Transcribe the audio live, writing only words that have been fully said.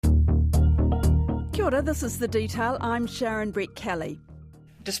Kia ora, this is The Detail. I'm Sharon Brett Kelly.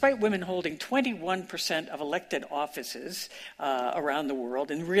 Despite women holding 21% of elected offices around the world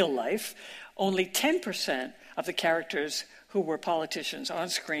in real life, only 10% of the characters who were politicians on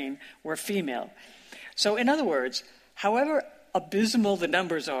screen were female. So in other words, however abysmal the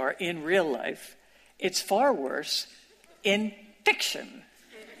numbers are in real life, it's far worse in fiction,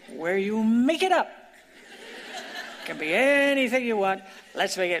 where you make it up. It can be anything you want.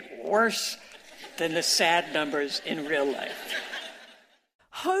 Let's make it worse than the sad numbers in real life.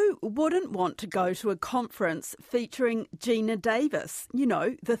 Who wouldn't want to go to a conference featuring Gina Davis? You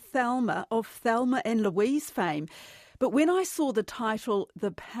know, the Thelma of Thelma and Louise fame. But when I saw the title,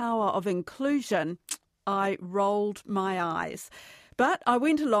 The Power of Inclusion, I rolled my eyes. But I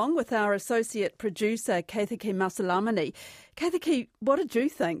went along with our associate producer, Kaithike Masalamani. Kaithike, what did you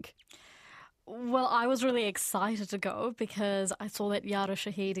think? Well, I was really excited to go because I saw that Yara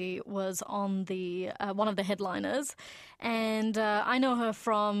Shahidi was on the one of the headliners, and I know her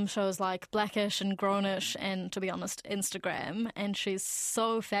from shows like Blackish and Grownish and, to be honest, Instagram, and she's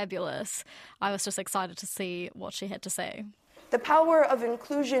so fabulous. I was just excited to see what she had to say. The power of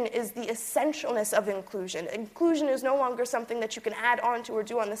inclusion is the essentialness of inclusion. Inclusion is no longer something that you can add on to or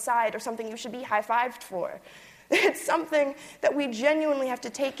do on the side or something you should be high-fived for. It's something that we genuinely have to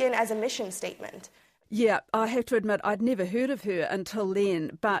take in as a mission statement. Yeah, I have to admit I'd never heard of her until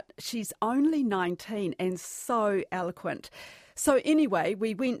then, but she's only 19 and so eloquent. So anyway,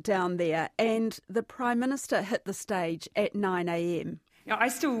 we went down there and the Prime Minister hit the stage at 9 a.m. I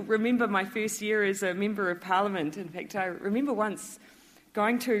still remember my first year as a Member of Parliament. In fact, I remember once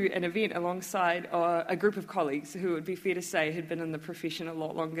going to an event alongside a group of colleagues who, it would be fair to say, had been in the profession a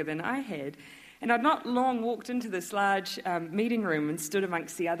lot longer than I had. And I'd not long walked into this large meeting room and stood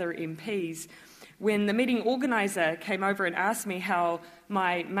amongst the other MPs when the meeting organiser came over and asked me how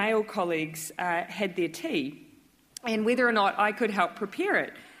my male colleagues had their tea and whether or not I could help prepare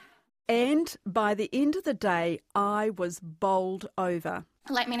it. And by the end of the day, I was bowled over.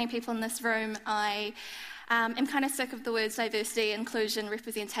 Like many people in this room, I am kind of sick of the words diversity, inclusion,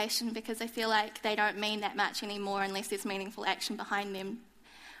 representation, because I feel like they don't mean that much anymore unless there's meaningful action behind them.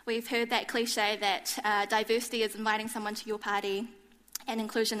 We've heard that cliche that diversity is inviting someone to your party and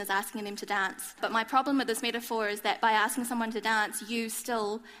inclusion is asking them to dance. But my problem with this metaphor is that by asking someone to dance, you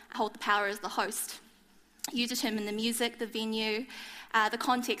still hold the power as the host. You determine the music, the venue, the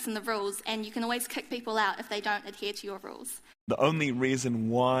context and the rules, and you can always kick people out if they don't adhere to your rules. The only reason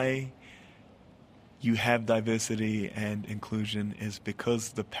why you have diversity and inclusion is because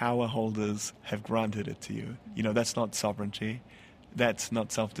the power holders have granted it to you. You know, that's not sovereignty. That's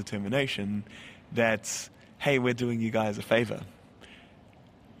not self-determination. That's, hey, we're doing you guys a favour.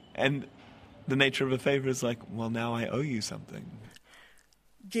 And the nature of a favour is like, well, now I owe you something.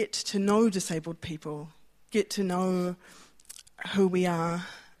 Get to know disabled people. Get to know who we are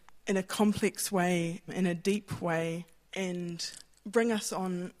in a complex way, in a deep way, and bring us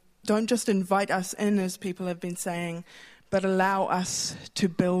on. Don't just invite us in, as people have been saying, but allow us to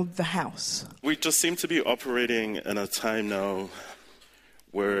build the house. We just seem to be operating in a time now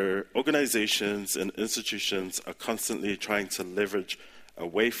where organizations and institutions are constantly trying to leverage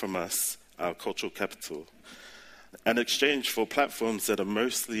away from us our cultural capital in exchange for platforms that are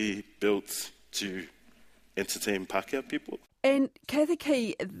mostly built to entertain Pākehā people. And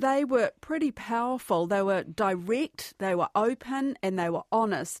Kaithike, they were pretty powerful. They were direct, they were open, and they were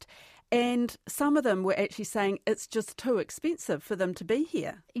honest. And some of them were actually saying it's just too expensive for them to be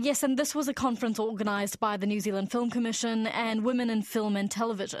here. Yes, and this was a conference organised by the New Zealand Film Commission and Women in Film and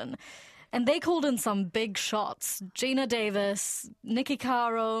Television. And they called in some big shots. Gina Davis, Nikki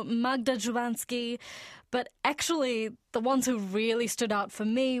Caro, Magda Juwanski. But actually, the ones who really stood out for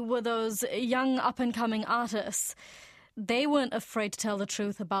me were those young up-and-coming artists. They weren't afraid to tell the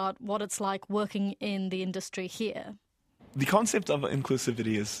truth about what it's like working in the industry here. The concept of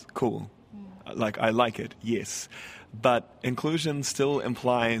inclusivity is cool. Like, I like it, yes. But inclusion still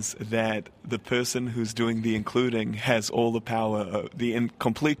implies that the person who's doing the including has all the power,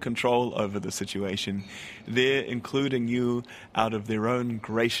 complete control over the situation. They're including you out of their own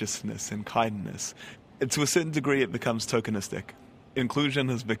graciousness and kindness. To a certain degree, it becomes tokenistic. Inclusion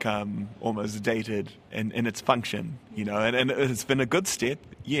has become almost dated in its function, you know, and it's been a good step,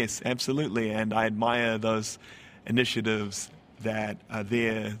 yes, absolutely, and I admire those initiatives that are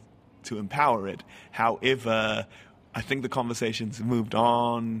there to empower it. However, I think the conversation's moved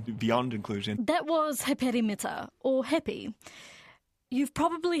on beyond inclusion. That was Heperi Mita, or Happy. You've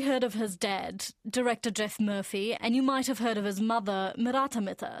probably heard of his dad, director Jeff Murphy, and you might have heard of his mother, Mirata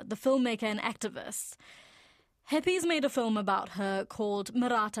Mita, the filmmaker and activist. Hippies made a film about her called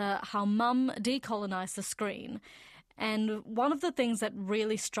Marata, How Mum Decolonized the Screen. And one of the things that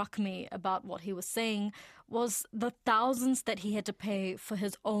really struck me about what he was saying was the thousands that he had to pay for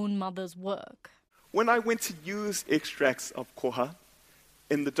his own mother's work. When I went to use extracts of koha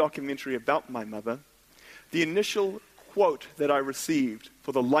in the documentary about my mother, the initial quote that I received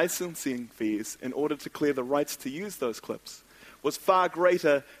for the licensing fees in order to clear the rights to use those clips was far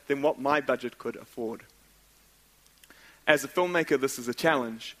greater than what my budget could afford. As a filmmaker, this is a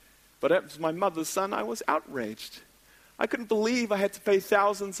challenge, but as my mother's son, I was outraged. I couldn't believe I had to pay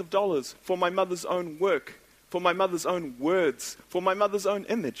thousands of dollars for my mother's own work, for my mother's own words, for my mother's own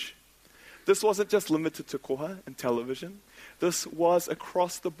image. This wasn't just limited to koha and television. This was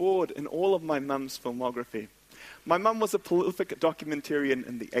across the board in all of my mum's filmography. My mum was a prolific documentarian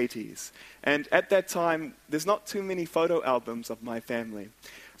in the 80s, and at that time, there's not too many photo albums of my family.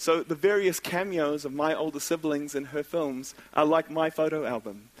 So the various cameos of my older siblings in her films are like my photo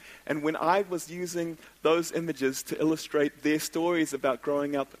album. And when I was using those images to illustrate their stories about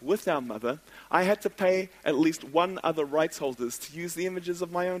growing up with our mother, I had to pay at least one other rights holders to use the images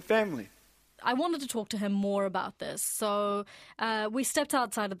of my own family. I wanted to talk to him more about this, so we stepped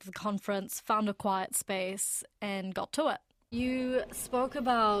outside of the conference, found a quiet space, and got to it. You spoke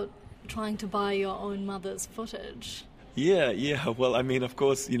about trying to buy your own mother's footage. Yeah. Well, I mean, of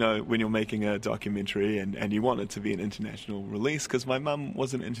course, you know, when you're making a documentary and you want it to be an international release, because my mum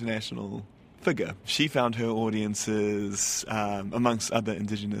was an international figure. She found her audiences amongst other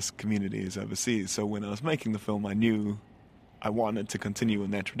Indigenous communities overseas. So when I was making the film, I knew I wanted to continue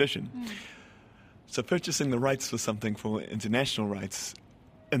in that tradition. So purchasing the rights for something for international rights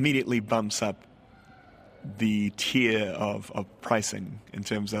immediately bumps up the tier of pricing in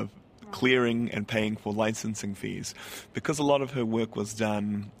terms of clearing and paying for licensing fees. Because a lot of her work was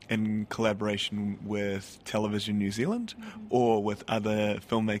done in collaboration with Television New Zealand or with other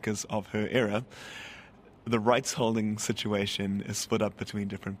filmmakers of her era, the rights holding situation is split up between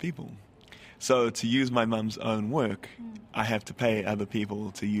different people. So to use my mum's own work, I have to pay other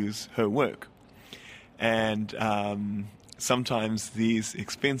people to use her work. And sometimes these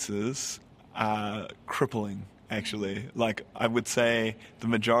expenses are crippling, actually. Like, I would say the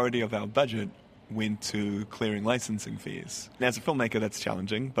majority of our budget went to clearing licensing fees. And as a filmmaker, that's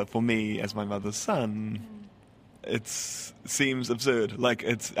challenging, but for me, as my mother's son, it seems absurd. Like,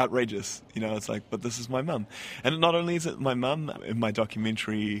 it's outrageous. You know, it's like, but this is my mum. And not only is it my mum, in my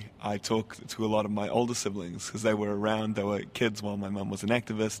documentary, I talk to a lot of my older siblings because they were around. They were kids while my mum was an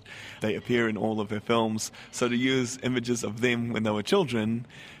activist. They appear in all of her films. So to use images of them when they were children,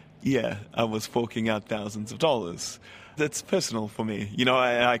 yeah, I was forking out thousands of dollars. That's personal for me. You know,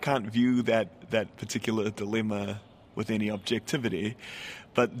 I can't view that particular dilemma with any objectivity.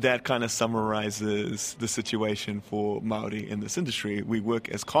 But that kind of summarizes the situation for Māori in this industry. We work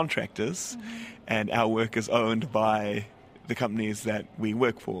as contractors, and our work is owned by the companies that we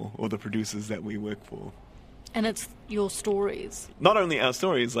work for, or the producers that we work for. And it's your stories. Not only our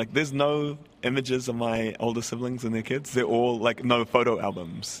stories, like, there's no images of my older siblings and their kids. They're all, like, no photo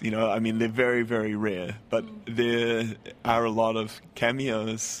albums. You know, I mean, they're very, very rare. But there are a lot of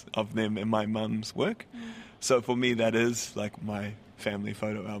cameos of them in my mum's work. So for me, that is, like, my family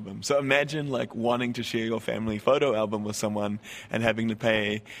photo album. So imagine, like, wanting to share your family photo album with someone and having to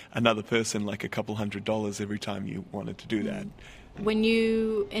pay another person like a couple $100 every time you wanted to do that. When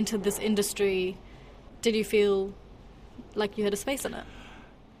you entered this industry, did you feel like you had a space in it?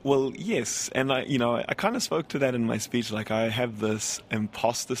 Well, yes, and I kind of spoke to that in my speech. Like, I have this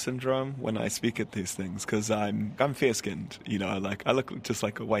imposter syndrome when I speak at these things because I'm fair-skinned. You know, like, I look just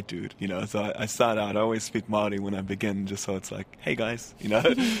like a white dude. You know, so I start out. I always speak Māori when I begin, just so it's like, hey guys, you know,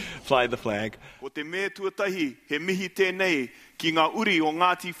 fly the flag. Ko te mea tuatahi, he mihi tēnei ki ngā uri o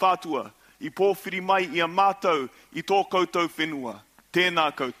Ngāti Whātua, I pōwhiri mai I a mātou I tō koutou whenua.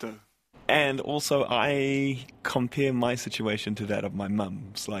 Tēnā koutou. And also, I compare my situation to that of my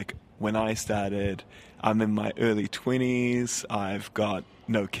mum's. Like, when I started, I'm in my early 20s, I've got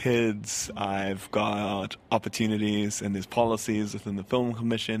no kids, I've got opportunities, and there's policies within the Film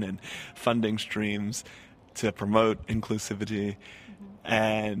Commission and funding streams to promote inclusivity,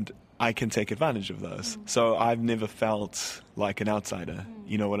 and I can take advantage of those. So I've never felt like an outsider,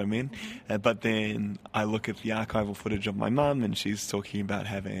 you know what I mean? But then I look at the archival footage of my mum, and she's talking about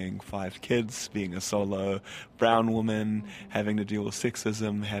having 5 kids, being a solo brown woman, having to deal with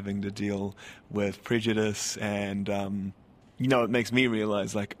sexism, having to deal with prejudice, and, you know, it makes me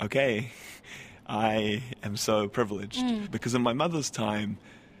realize, like, okay, I am so privileged. Because in my mother's time,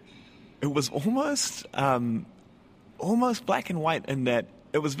 it was almost black and white in that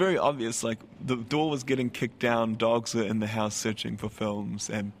it was very obvious, like, the door was getting kicked down, dogs were in the house searching for films,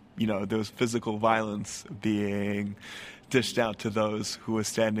 and, there was physical violence being dished out to those who were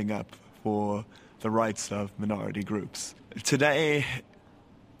standing up for the rights of minority groups. Today,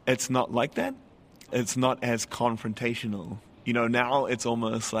 it's not like that. It's not as confrontational. Now it's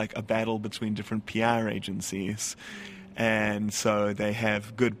almost like a battle between different PR agencies. And so they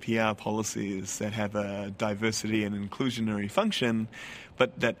have good PR policies that have a diversity and inclusionary function,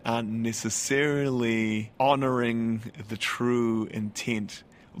 but that aren't necessarily honoring the true intent.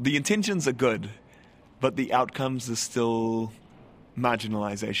 The intentions are good, but the outcomes are still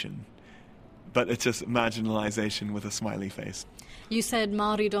marginalization. But it's just marginalization with a smiley face. You said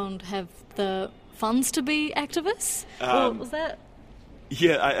Māori don't have the funds to be activists? Or was that...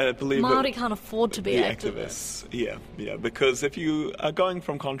 Yeah, I believe Māori can't afford to be activists. Yeah, because if you are going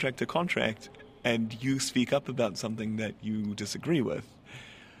from contract to contract and you speak up about something that you disagree with,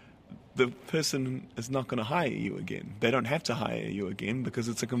 the person is not going to hire you again. They don't have to hire you again because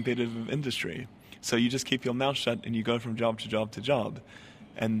it's a competitive industry. So you just keep your mouth shut and you go from job to job to job.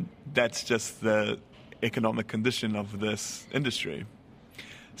 And that's just the economic condition of this industry.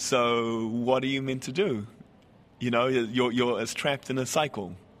 So what are you meant to do? You're as trapped in a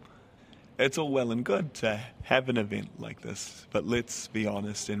cycle. It's all well and good to have an event like this, but let's be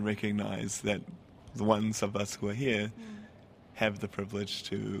honest and recognize that the ones of us who are here have the privilege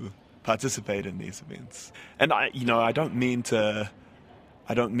to participate in these events. And I don't mean to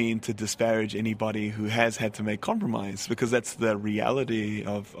disparage anybody who has had to make compromise, because that's the reality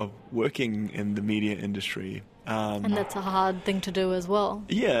of working in the media industry. And that's a hard thing to do as well.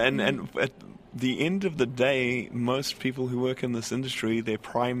 Yeah, and at the end of the day, most people who work in this industry, their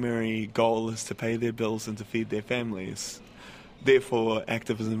primary goal is to pay their bills and to feed their families. Therefore,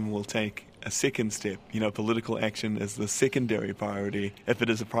 activism will take a second step. Political action is the secondary priority, if it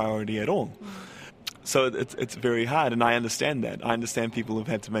is a priority at all. So it's very hard, and I understand that. I understand people who've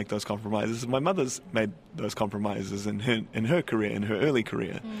had to make those compromises. My mother's made those compromises in her career, in her early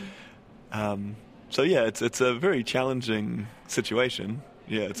career. So yeah, it's a very challenging situation.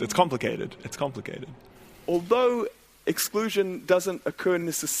 Yeah, it's complicated. It's complicated. Although exclusion doesn't occur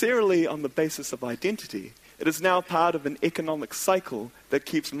necessarily on the basis of identity, it is now part of an economic cycle that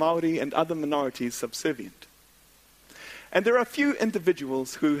keeps Māori and other minorities subservient. And there are a few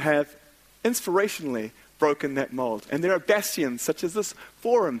individuals who have inspirationally broken that mold. And there are bastions such as this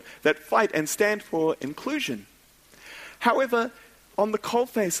forum that fight and stand for inclusion. However, on the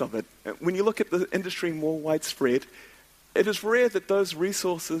coalface of it, when you look at the industry more widespread, it is rare that those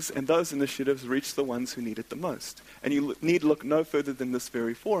resources and those initiatives reach the ones who need it the most. And you need look no further than this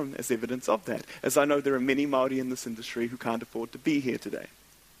very forum as evidence of that, as I know there are many Māori in this industry who can't afford to be here today.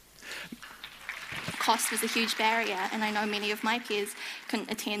 Cost was a huge barrier, and I know many of my peers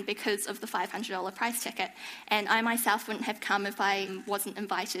couldn't attend because of the $500 price ticket. And I myself wouldn't have come if I wasn't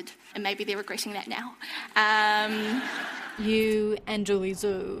invited, and maybe they're regretting that now. You and Julie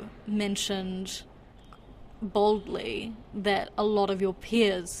Zhu mentioned boldly that a lot of your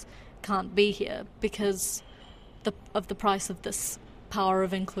peers can't be here because of the price of this Power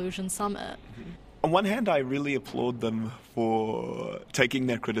of Inclusion Summit. On one hand, I really applaud them for taking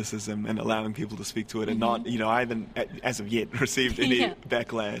that criticism and allowing people to speak to it, and not, I haven't, as of yet, received any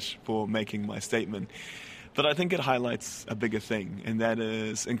backlash for making my statement. But I think it highlights a bigger thing, and that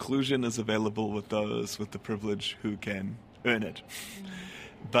is inclusion is available with those with the privilege who can earn it.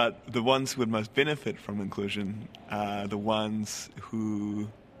 But the ones who would most benefit from inclusion are the ones who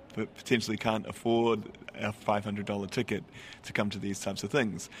potentially can't afford a $500 ticket to come to these types of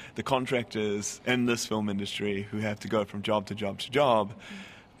things. The contractors in this film industry who have to go from job to job to job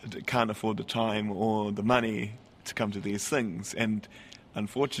can't afford the time or the money to come to these things. And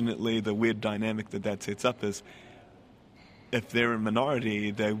unfortunately, the weird dynamic that sets up is if they're a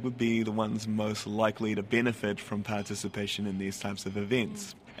minority, they would be the ones most likely to benefit from participation in these types of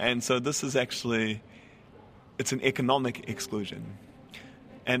events. And so this is actually, it's an economic exclusion.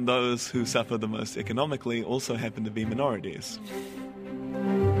 And those who suffer the most economically also happen to be minorities.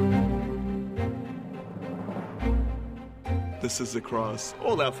 This is across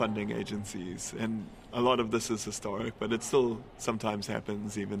all our funding agencies, and a lot of this is historic, but it still sometimes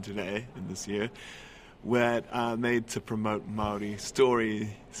happens even today in this year, where are made to promote Māori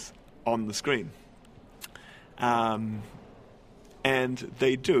stories on the screen. And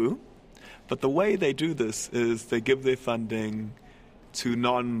they do, but the way they do this is they give their funding to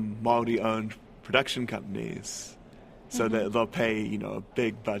non-Māori-owned production companies, so that they'll pay, a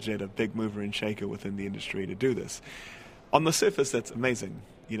big budget, a big mover and shaker within the industry to do this. On the surface, that's amazing,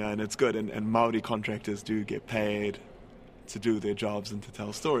 and it's good, and Māori contractors do get paid to do their jobs and to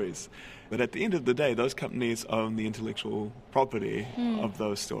tell stories. But at the end of the day, those companies own the intellectual property of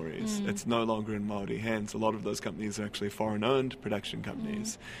those stories. It's no longer in Māori hands. A lot of those companies are actually foreign-owned production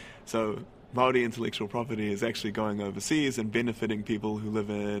companies. So Māori intellectual property is actually going overseas and benefiting people who live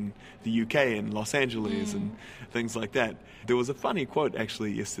in the UK and Los Angeles and things like that. There was a funny quote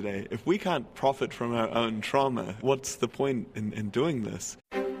actually yesterday. If we can't profit from our own trauma, what's the point in doing this?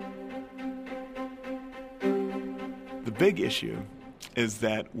 The big issue is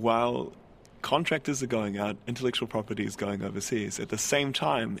that while contractors are going out, intellectual property is going overseas. At the same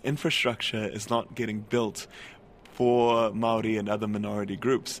time, infrastructure is not getting built for Māori and other minority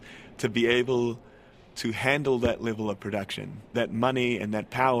groups to be able to handle that level of production. That money and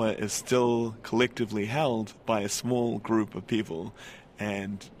that power is still collectively held by a small group of people,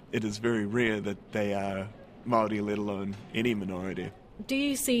 and it is very rare that they are Māori, let alone any minority. Do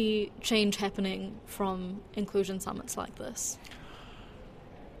you see change happening from inclusion summits like this?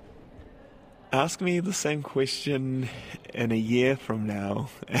 Ask me the same question in a year from now,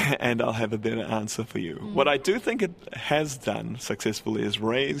 and I'll have a better answer for you. What I do think it has done successfully is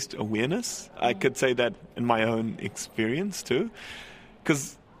raised awareness. I could say that in my own experience too,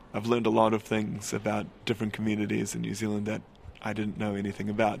 because I've learned a lot of things about different communities in New Zealand that I didn't know anything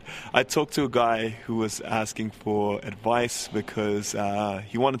about. I talked to a guy who was asking for advice because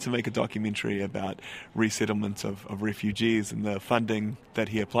he wanted to make a documentary about resettlement of refugees, and the funding that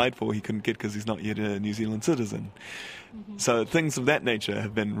he applied for he couldn't get because he's not yet a New Zealand citizen. So things of that nature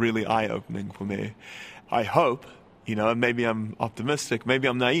have been really eye-opening for me. I hope, maybe I'm optimistic, maybe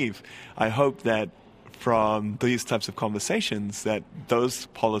I'm naive, I hope that from these types of conversations that those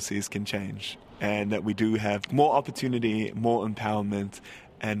policies can change, and that we do have more opportunity, more empowerment,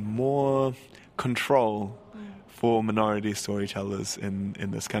 and more control for minority storytellers in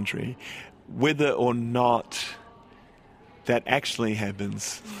this country. Whether or not that actually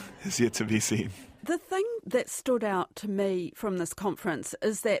happens is yet to be seen. The thing that stood out to me from this conference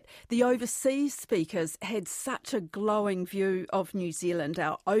is that the overseas speakers had such a glowing view of New Zealand,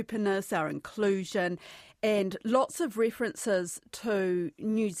 our openness, our inclusion, and lots of references to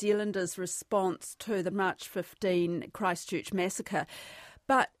New Zealanders' response to the March 15 Christchurch massacre.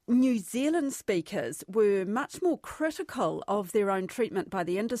 But New Zealand speakers were much more critical of their own treatment by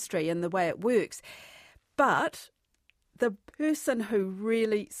the industry and the way it works. But the person who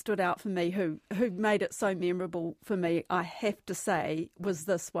really stood out for me, who made it so memorable for me, I have to say, was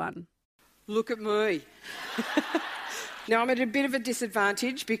this one. Look at me. Now, I'm at a bit of a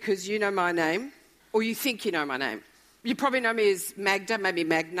disadvantage because you know my name. Or you think you know my name. You probably know me as Magda, maybe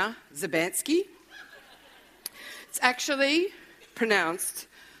Magna Zabansky. It's actually pronounced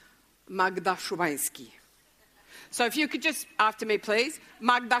Magda Szubański. So if you could just, after me please,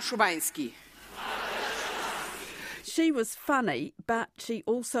 Magda Szubański. She was funny, but she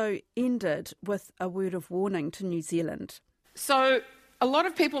also ended with a word of warning to New Zealand. So a lot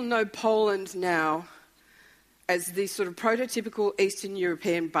of people know Poland now as the sort of prototypical Eastern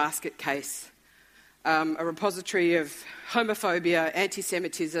European basket case. A repository of homophobia,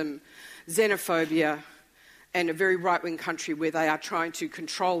 anti-Semitism, xenophobia, and a very right-wing country where they are trying to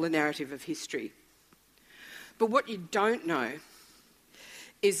control the narrative of history. But what you don't know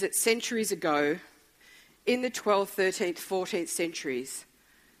is that centuries ago, in the 12th, 13th, 14th centuries,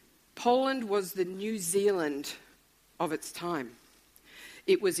 Poland was the New Zealand of its time.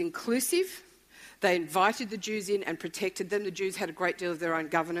 It was inclusive. They invited the Jews in and protected them. The Jews had a great deal of their own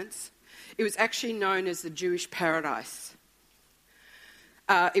governance. It was actually known as the Jewish paradise.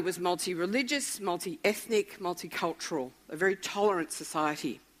 It was multi-religious, multi-ethnic, multicultural, a very tolerant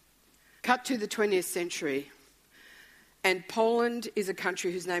society. Cut to the 20th century, and Poland is a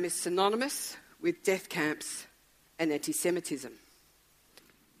country whose name is synonymous with death camps and anti-Semitism.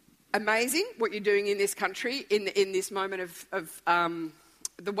 Amazing what you're doing in this country in this moment of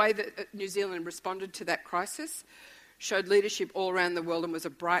the way that New Zealand responded to that crisis showed leadership all around the world and was a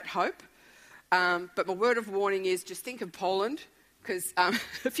bright hope. But my word of warning is just think of Poland, because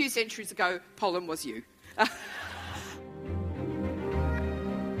a few centuries ago, Poland was you.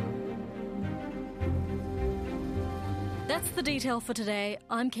 That's The Detail for today.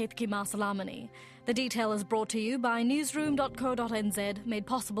 I'm Keitki Masalamani. The Detail is brought to you by newsroom.co.nz, made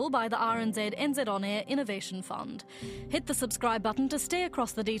possible by the RNZ NZ On Air Innovation Fund. Hit the subscribe button to stay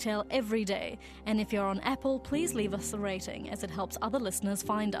across The Detail every day. And if you're on Apple, please leave us a rating, as it helps other listeners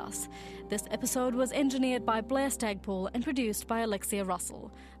find us. This episode was engineered by Blair Stagpool and produced by Alexia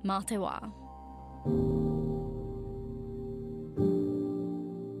Russell. Mā te wā.